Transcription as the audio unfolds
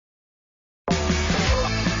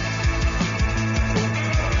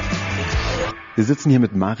Wir sitzen hier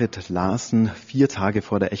mit Marit Larsen, 4 Tage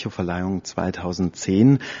vor der Echo-Verleihung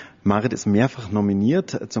 2010. Marit ist mehrfach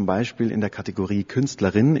nominiert, zum Beispiel in der Kategorie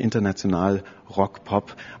Künstlerin, international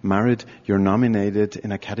Rock-Pop. Marit, you're nominated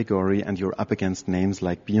in a category and you're up against names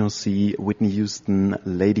like Beyoncé, Whitney Houston,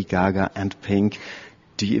 Lady Gaga and Pink.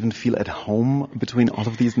 Do you even feel at home between all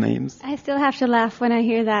of these names? I still have to laugh when I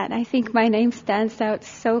hear that. I think my name stands out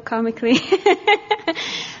so comically.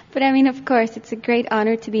 But I mean, of course, it's a great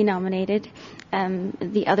honor to be nominated.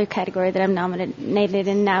 The other category that I'm nominated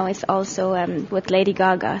in now is also with Lady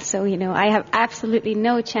Gaga. So, you know, I have absolutely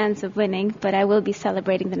no chance of winning, but I will be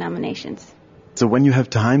celebrating the nominations. So when you have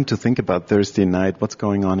time to think about Thursday night, what's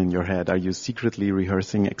going on in your head? Are you secretly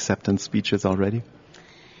rehearsing acceptance speeches already?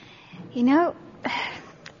 You know,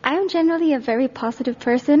 I'm generally a very positive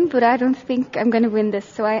person, but I don't think I'm going to win this,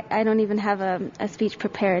 so I don't even have a speech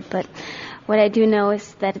prepared. But what I do know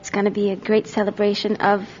is that it's going to be a great celebration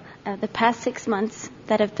of the past 6 months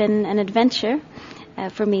that have been an adventure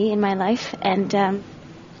for me in my life, and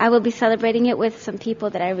I will be celebrating it with some people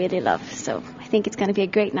that I really love. So I think it's going to be a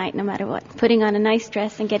great night no matter what. Putting on a nice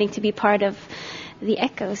dress and getting to be part of the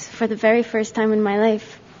Echoes for the very first time in my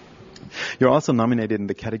life. You're also nominated in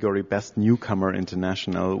the category Best Newcomer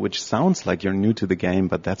International, which sounds like you're new to the game,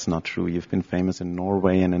 but that's not true. You've been famous in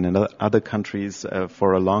Norway and in other countries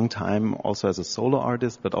for a long time, also as a solo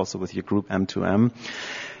artist, but also with your group M2M.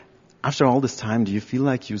 After all this time, do you feel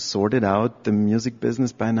like you sorted out the music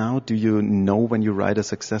business by now? Do you know when you write a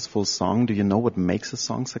successful song? Do you know what makes a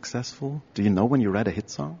song successful? Do you know when you write a hit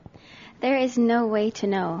song? There is no way to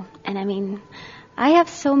know. And I mean, I have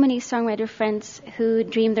so many songwriter friends who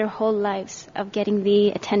dream their whole lives of getting the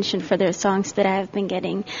attention for their songs that I have been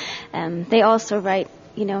getting. They also write,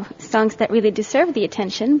 you know, songs that really deserve the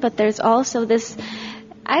attention, but there's also this,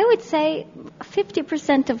 I would say,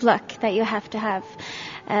 50% of luck that you have to have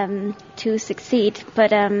to succeed.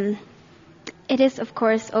 But it is, of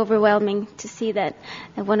course, overwhelming to see that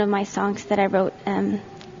one of my songs that I wrote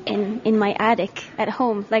in my attic at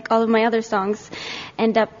home, like all of my other songs,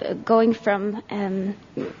 end up going from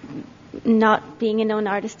not being a known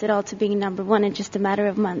artist at all to being number one in just a matter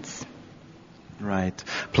of months. Right.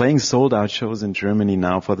 Playing sold-out shows in Germany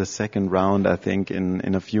now for the second round, I think,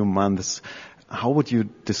 in a few months. How would you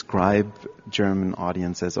describe German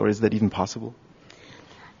audiences, or is that even possible?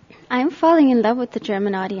 I'm falling in love with the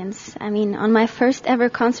German audience. I mean, on my first ever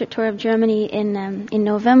concert tour of Germany in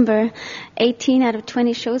November, 18 out of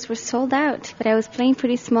 20 shows were sold out. But I was playing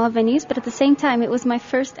pretty small venues, but at the same time, it was my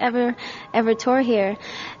first ever tour here.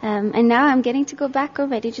 And now I'm getting to go back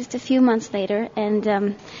already just a few months later.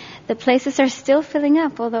 And the places are still filling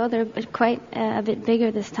up, although they're quite a bit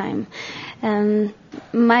bigger this time.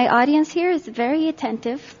 My audience here is very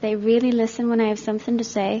attentive. They really listen when I have something to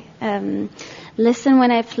say. Listen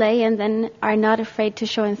when I play, and then are not afraid to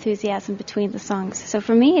show enthusiasm between the songs. So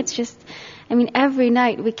for me, it's just, I mean, every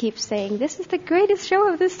night we keep saying, this is the greatest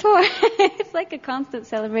show of this tour. It's like a constant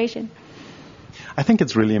celebration. I think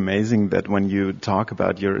it's really amazing that when you talk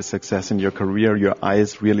about your success in your career, your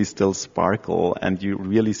eyes really still sparkle and you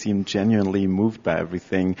really seem genuinely moved by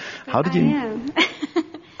everything. How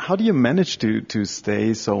do you manage to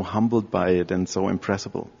stay so humbled by it and so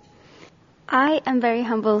impressible? I am very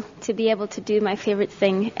humble to be able to do my favorite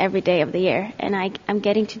thing every day of the year, and I'm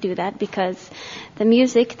getting to do that because the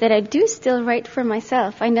music that I do still write for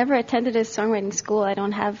myself. I never attended a songwriting school. I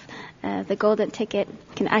don't have the golden ticket.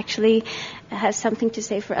 Can actually have something to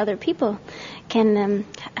say for other people. Can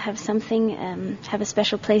have something, have a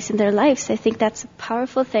special place in their lives. I think that's a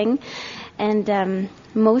powerful thing, and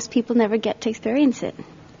most people never get to experience it.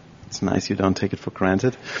 It's nice you don't take it for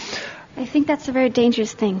granted. I think that's a very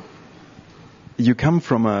dangerous thing. You come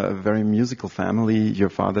from a very musical family. Your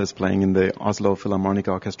father is playing in the Oslo Philharmonic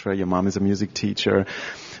Orchestra. Your mom is a music teacher.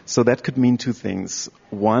 So that could mean two things.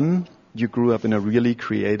 One, you grew up in a really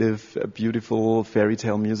creative, beautiful fairy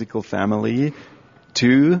tale musical family.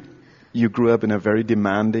 Two, you grew up in a very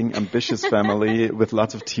demanding, ambitious family with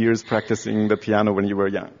lots of tears practicing the piano when you were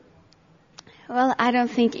young. Well, I don't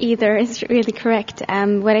think either is really correct.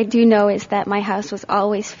 What I do know is that my house was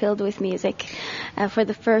always filled with music. For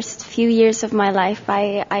the first few years of my life,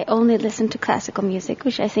 I only listened to classical music,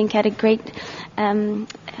 which I think had a great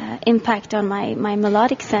impact on my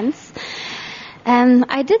melodic sense.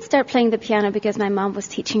 I did start playing the piano because my mom was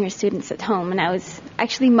teaching her students at home, and I was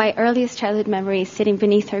actually, my earliest childhood memory is sitting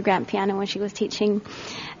beneath her grand piano when she was teaching.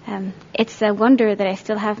 It's a wonder that I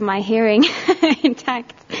still have my hearing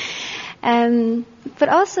intact. But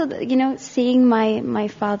also, you know, seeing my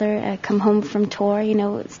father come home from tour, you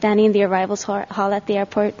know, standing in the arrivals hall at the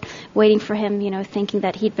airport waiting for him, thinking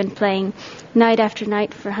that he'd been playing night after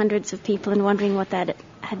night for hundreds of people and wondering what that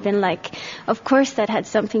had been like. Of course, that had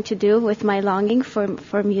something to do with my longing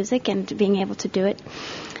for music and being able to do it.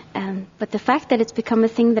 But the fact that it's become a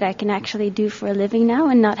thing that I can actually do for a living now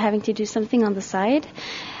and not having to do something on the side,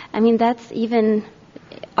 that's even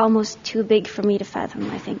almost too big for me to fathom,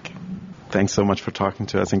 I think. Thanks so much for talking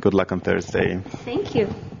to us, and good luck on Thursday. Thank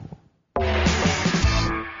you.